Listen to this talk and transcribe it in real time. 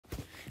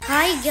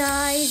Hi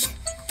guys,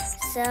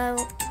 so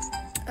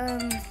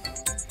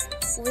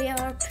we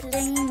are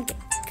playing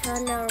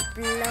color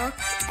block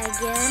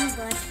again,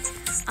 but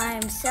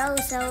I'm so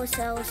sorry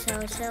about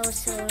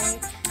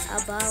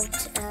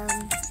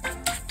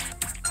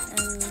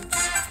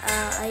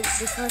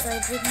because I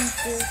didn't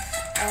do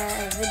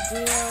a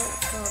video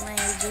for my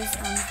ages.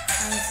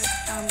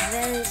 I'm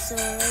very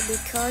sorry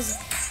because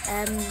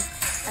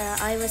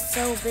I was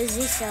so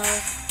busy, so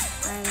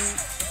I'm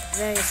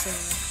very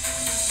sorry.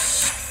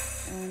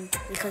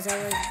 Because I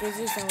was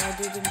busy, so I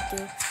didn't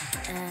do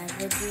a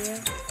video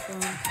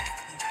from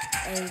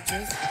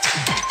ages.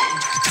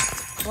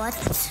 But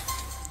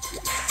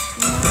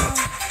now,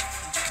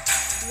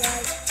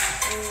 guys,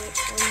 it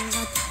will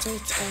not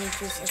take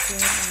ages if you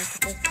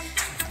like it.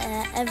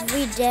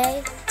 Every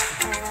day,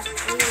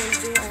 we will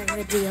do a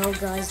video,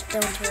 guys.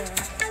 Don't worry.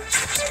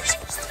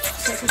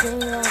 So today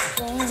we are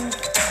playing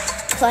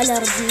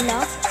color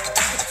block.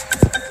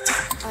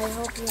 I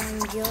hope you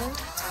enjoy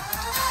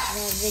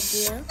the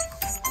video.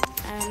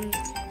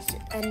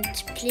 And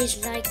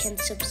please like and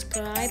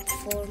subscribe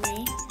for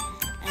me,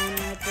 and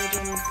I put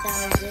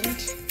 1,000.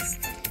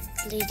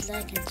 Please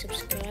like and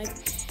subscribe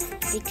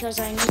because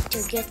I need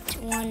to get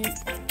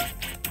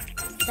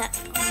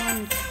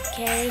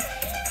 1K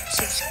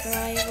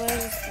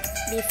subscribers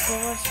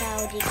before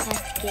Saudi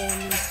Cat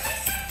Gaming,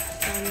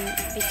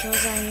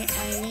 because I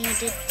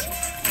need it.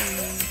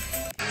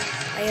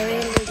 I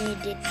really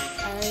need it.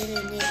 I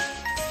really need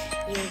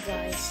you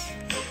guys.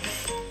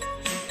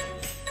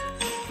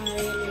 I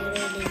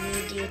really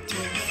need you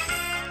to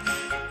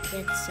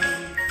get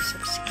some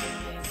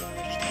subscribers.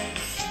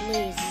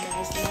 Please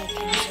guys, like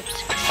and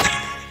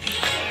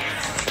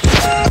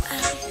subscribe.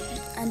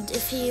 And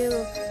if you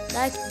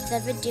like the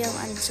video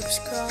and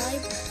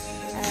subscribe,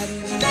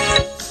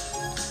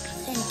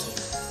 thank you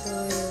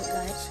for you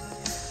guys.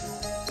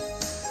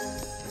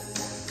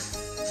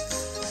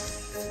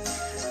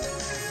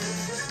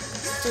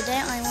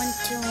 Today I want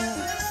to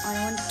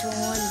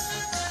win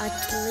at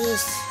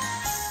least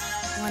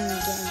one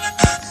game.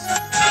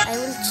 I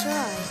will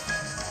try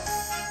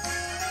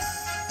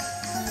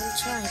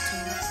to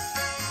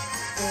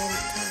build,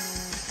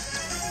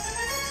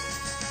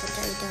 but I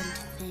don't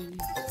think.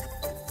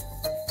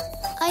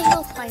 I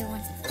hope I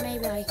win.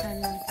 Maybe I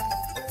can win.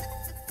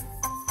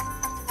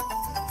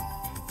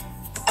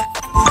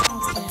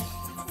 Okay,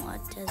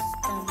 what is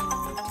the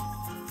mode?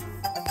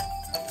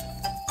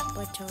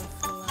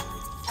 Butterfly.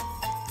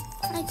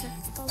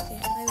 Okay,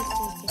 I will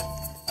take it.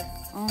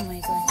 Oh my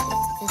god,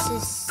 this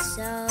is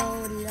so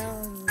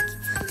long.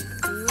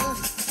 Look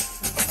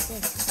at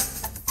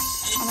this.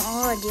 I'm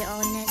already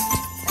on it,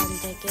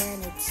 and again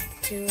it's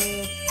too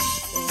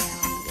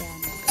long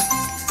and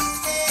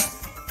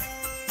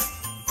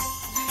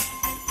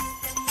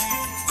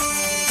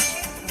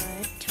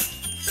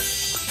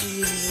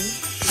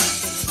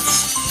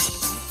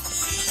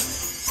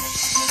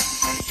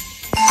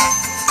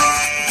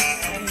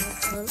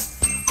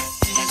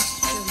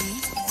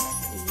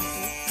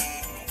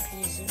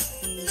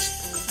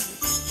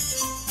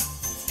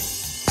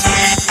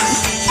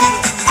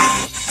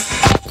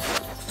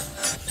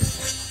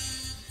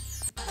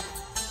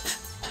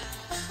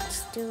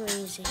too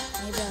easy.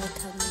 Maybe I'll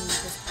come in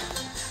this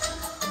time.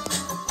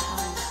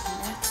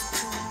 Next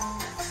time.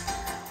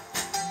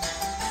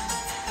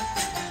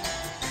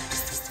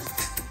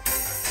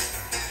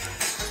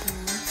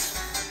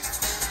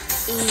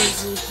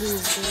 Easy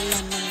peasy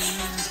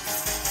lemon.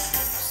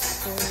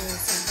 So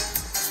easy.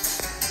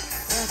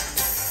 Look,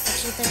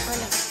 actually the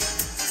color.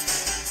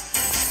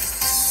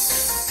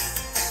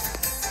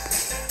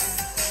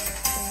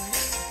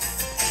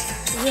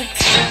 Yeah.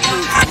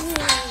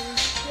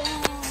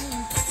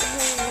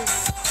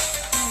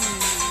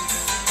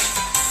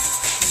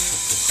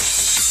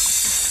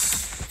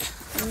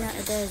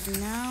 There's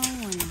no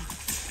one.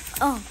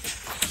 Oh,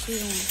 she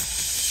won.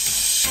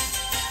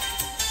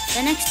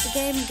 The next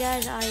game,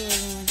 guys, I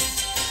will win.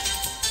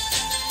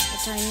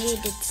 But I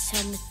needed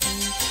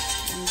something,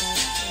 and I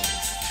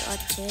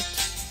got it.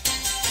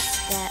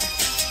 The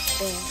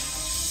bear.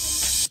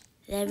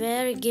 The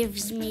bear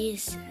gives me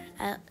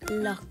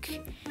luck.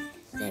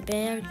 The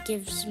bear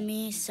gives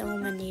me so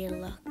many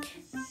luck.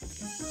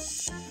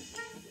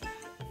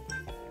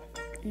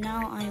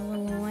 Now I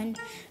will win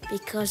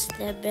because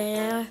the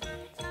bear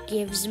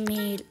gives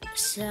me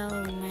so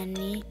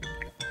many.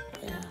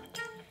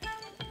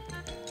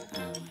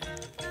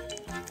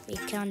 We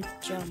can't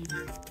jump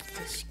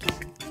this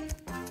game.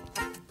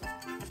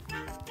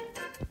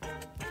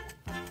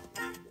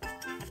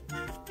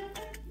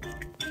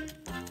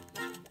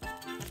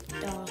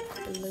 Dark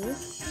blue,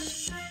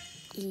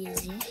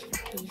 easy and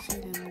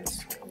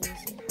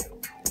squeezy.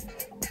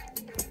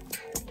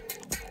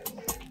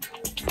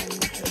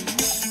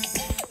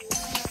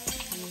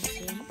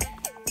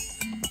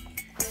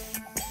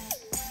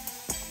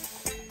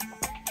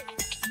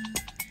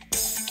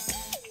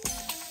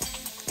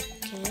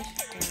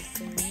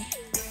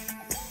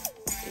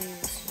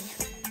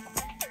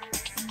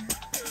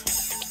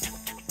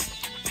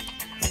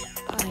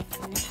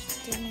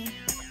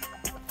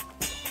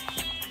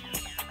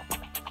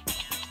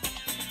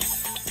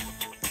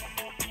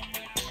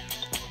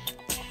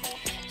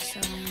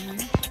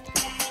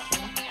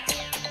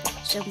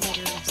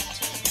 somebody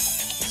lost.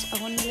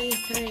 It's only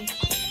 3.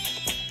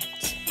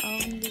 It's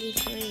only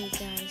 3,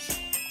 guys.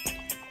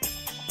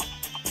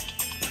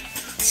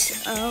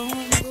 It's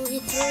only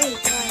 3,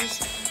 guys.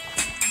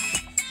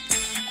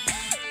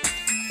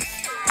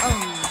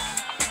 Oh.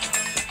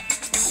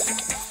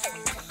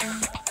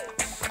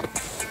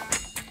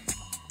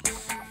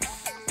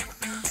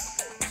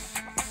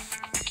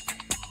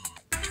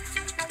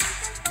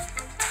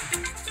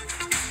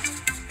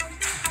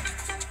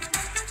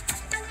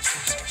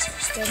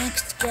 The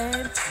next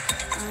game,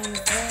 I'm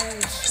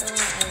very sure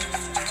I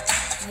win.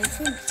 I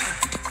think so.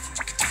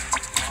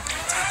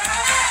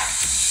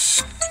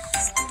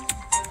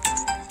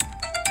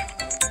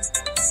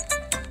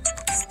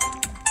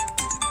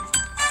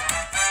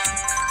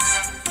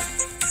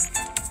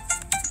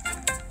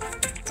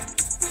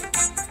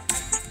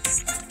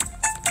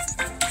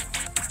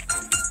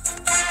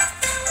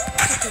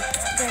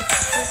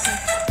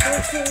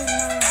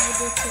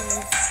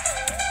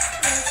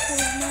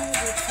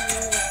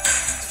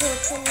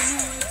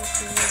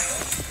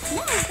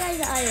 No,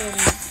 guys, I don't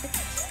know.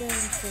 It's going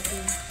to be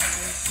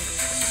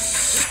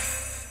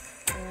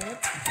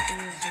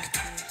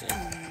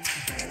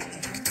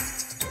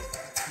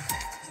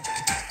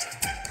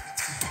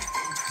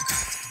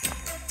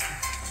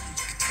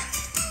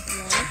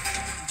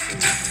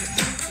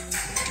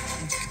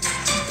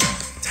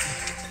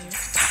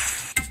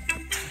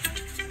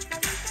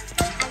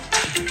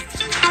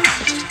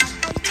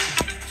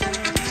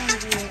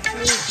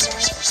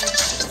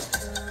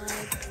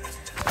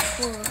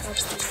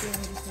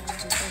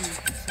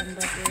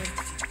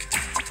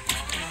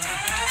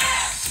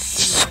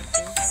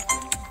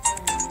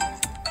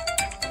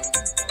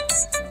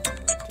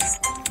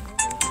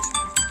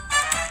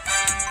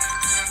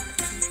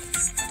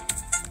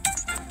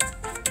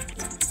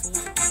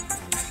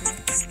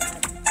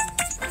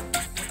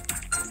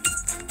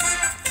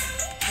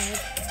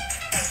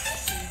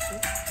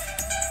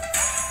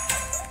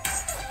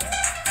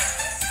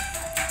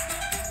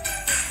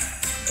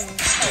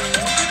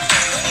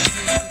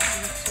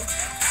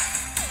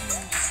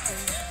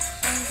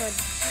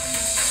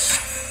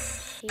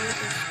she is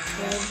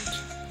called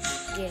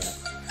Girl,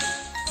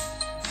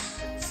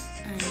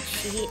 and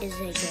she is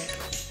a girl.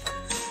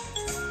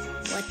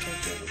 What a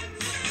girl!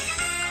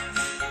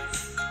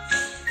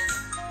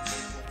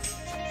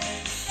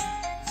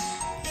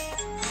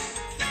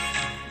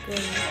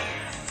 Girl.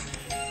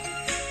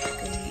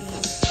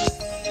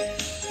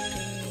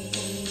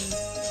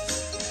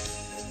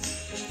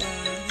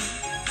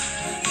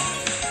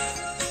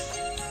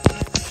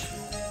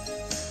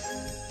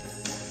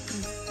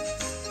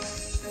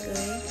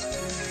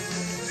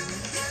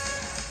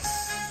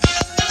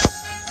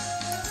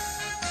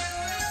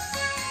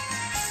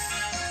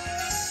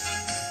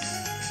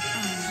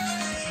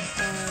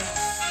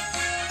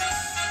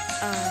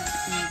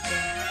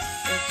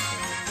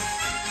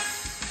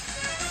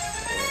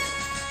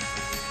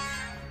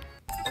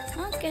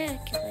 Okay, I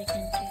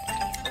can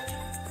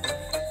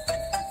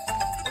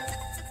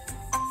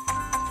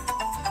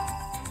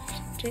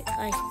do it.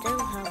 I still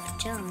have a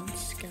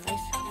chance,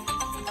 guys.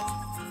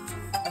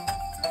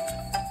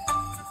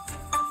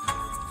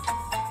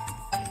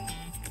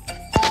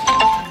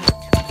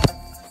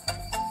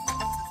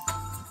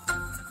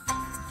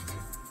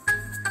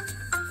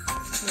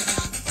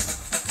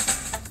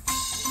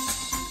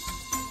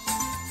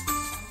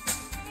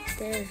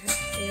 There's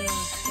still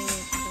so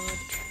good.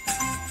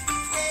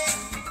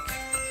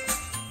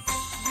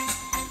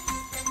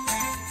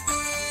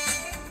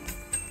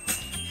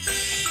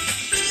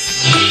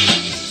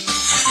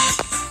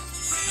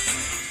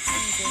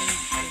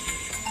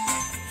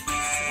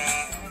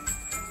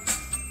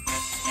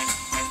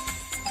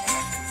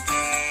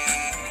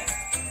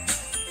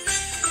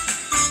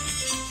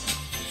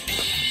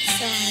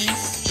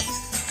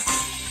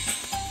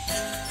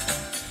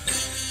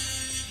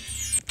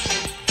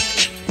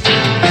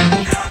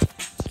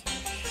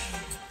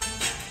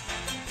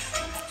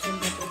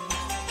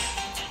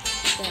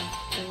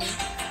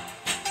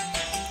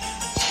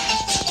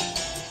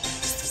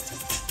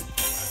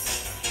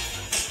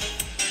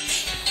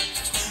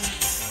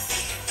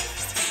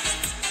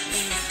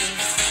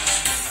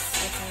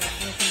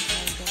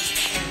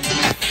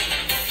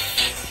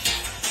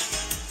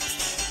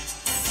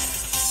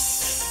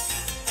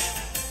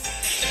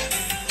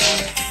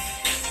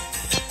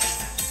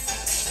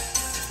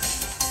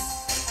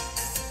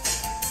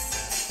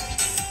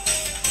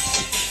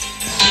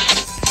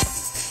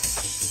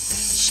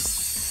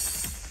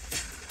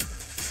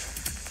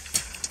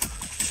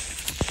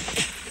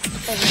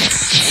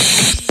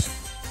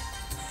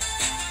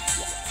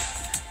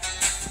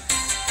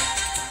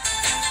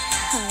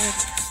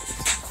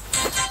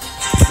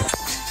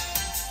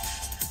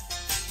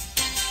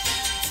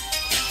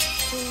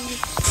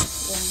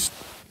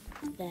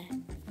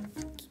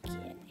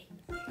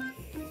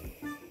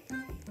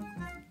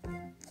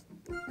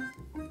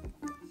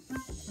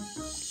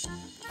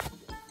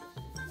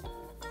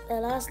 The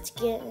last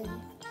game.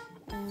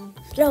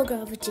 Low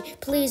gravity,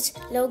 please.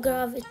 Low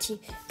gravity,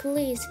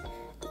 please.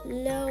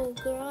 Low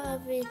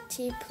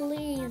gravity,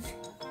 please.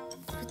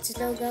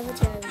 Slow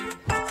gravity.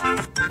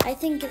 I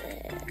think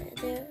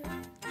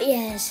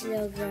yeah,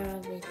 slow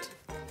gravity.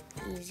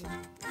 Easy.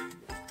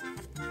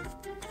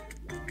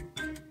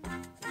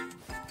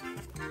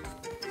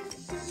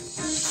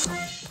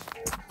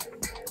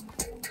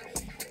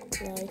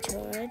 Light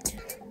red.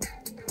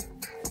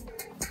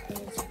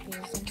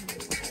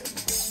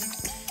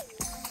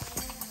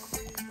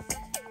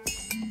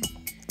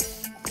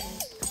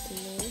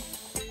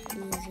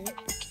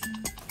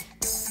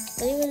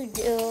 We will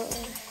do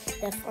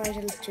the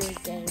final 2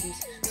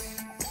 games.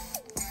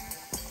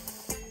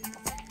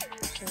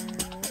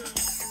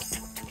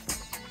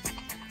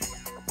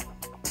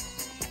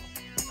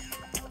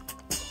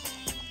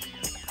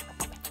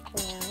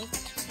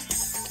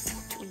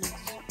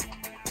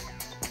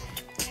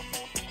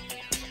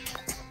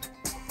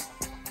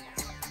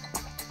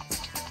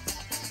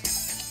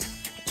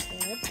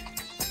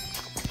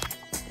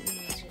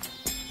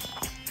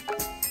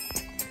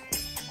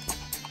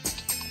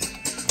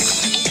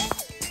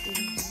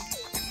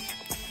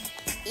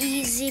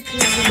 Easy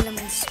peasy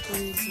lemon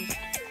squeezy.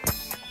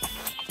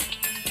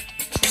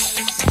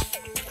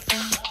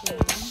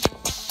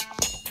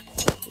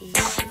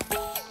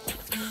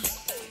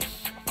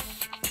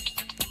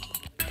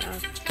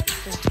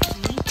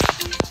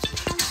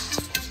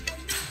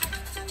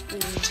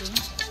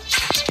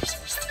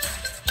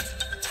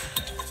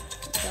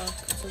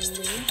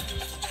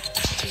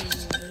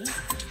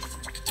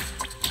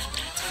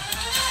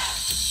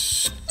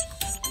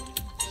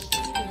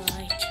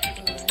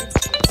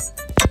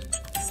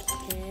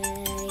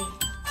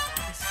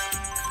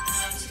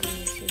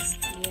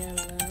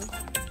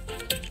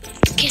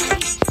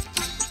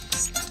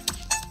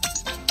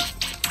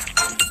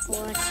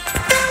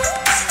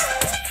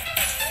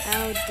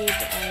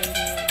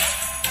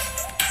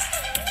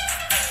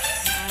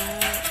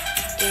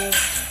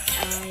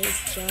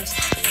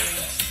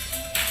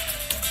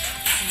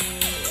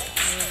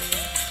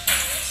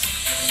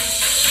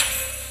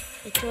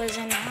 It was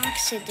an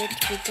accident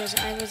because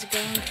I was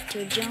going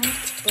to jump,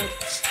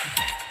 but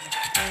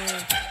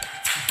an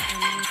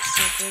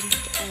accident,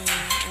 and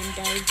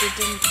I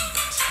didn't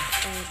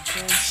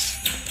press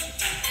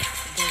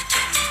the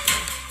jump.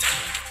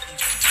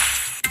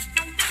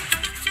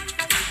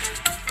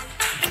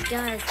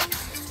 Guys,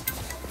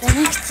 the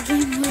next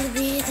game will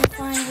be the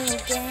final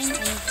game, and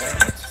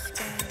it's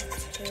going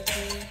to be.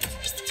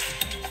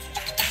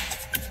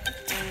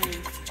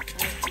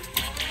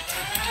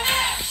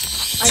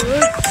 I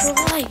will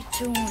try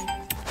to win.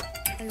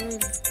 I will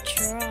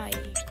try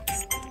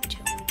to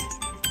win.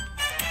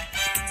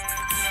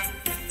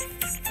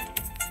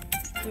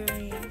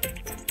 Green.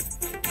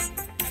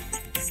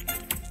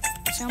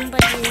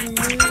 Somebody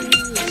lose.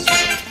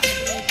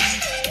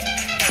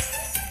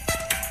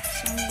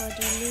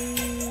 Somebody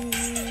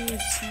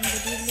lose.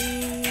 Somebody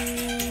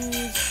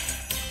lose.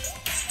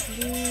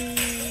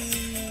 Lose.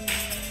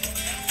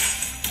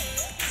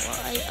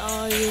 Why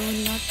are you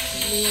not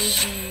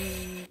losing?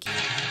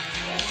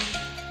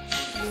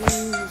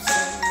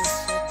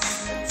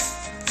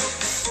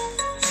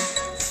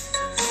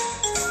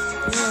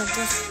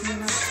 Just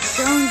not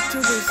going to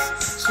this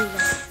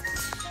sugar.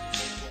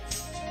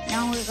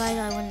 Now guys,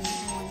 I will win.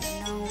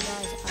 Now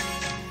guys, I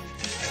will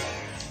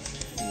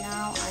win.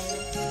 Now I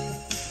will win.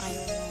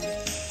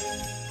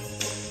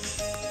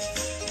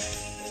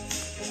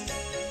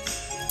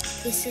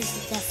 This is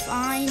the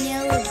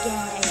final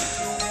game,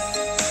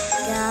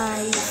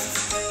 guys.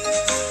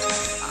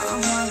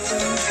 Am I going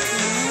to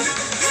win?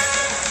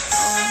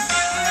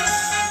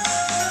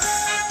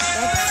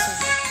 Let's see.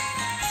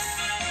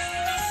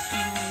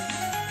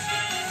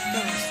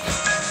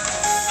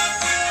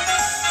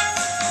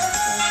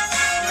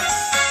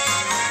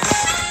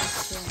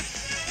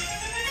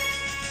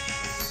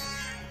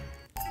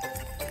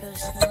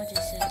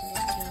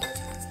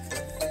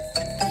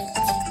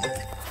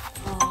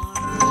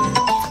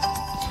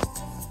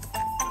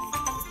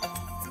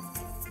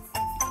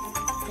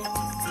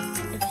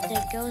 If the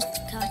ghost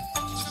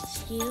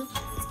catches you,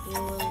 you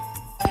will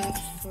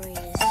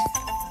freeze,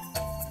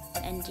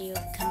 and you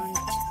can't.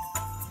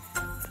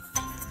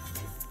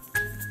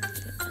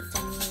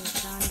 Then you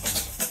can't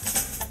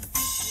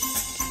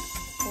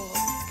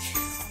walk.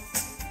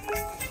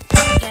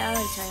 Okay,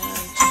 I'll try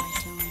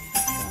to win.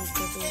 Don't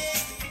do this.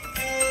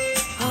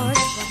 Hard,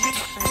 but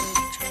I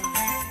will try.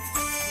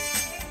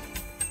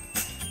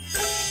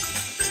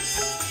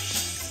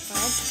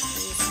 But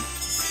easy.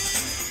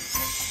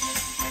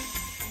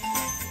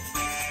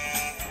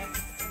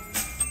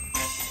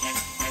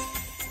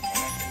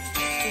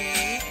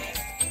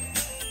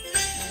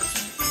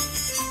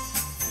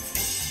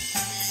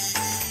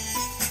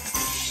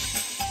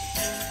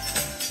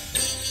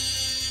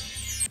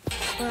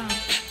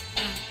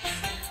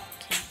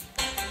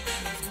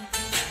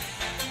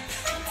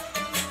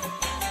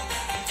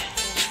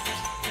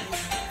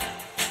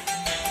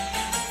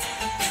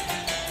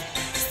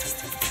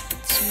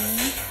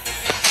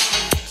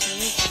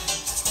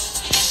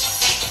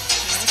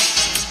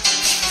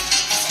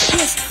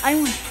 Yes, I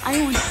won.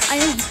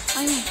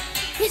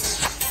 Yes,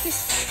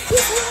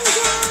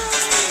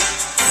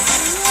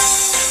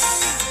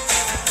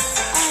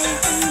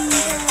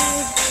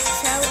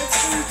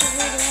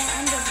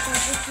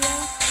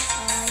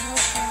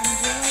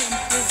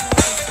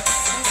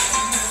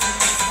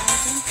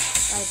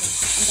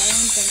 And I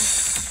am done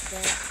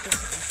the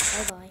video.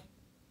 Bye bye.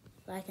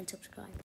 Like and subscribe.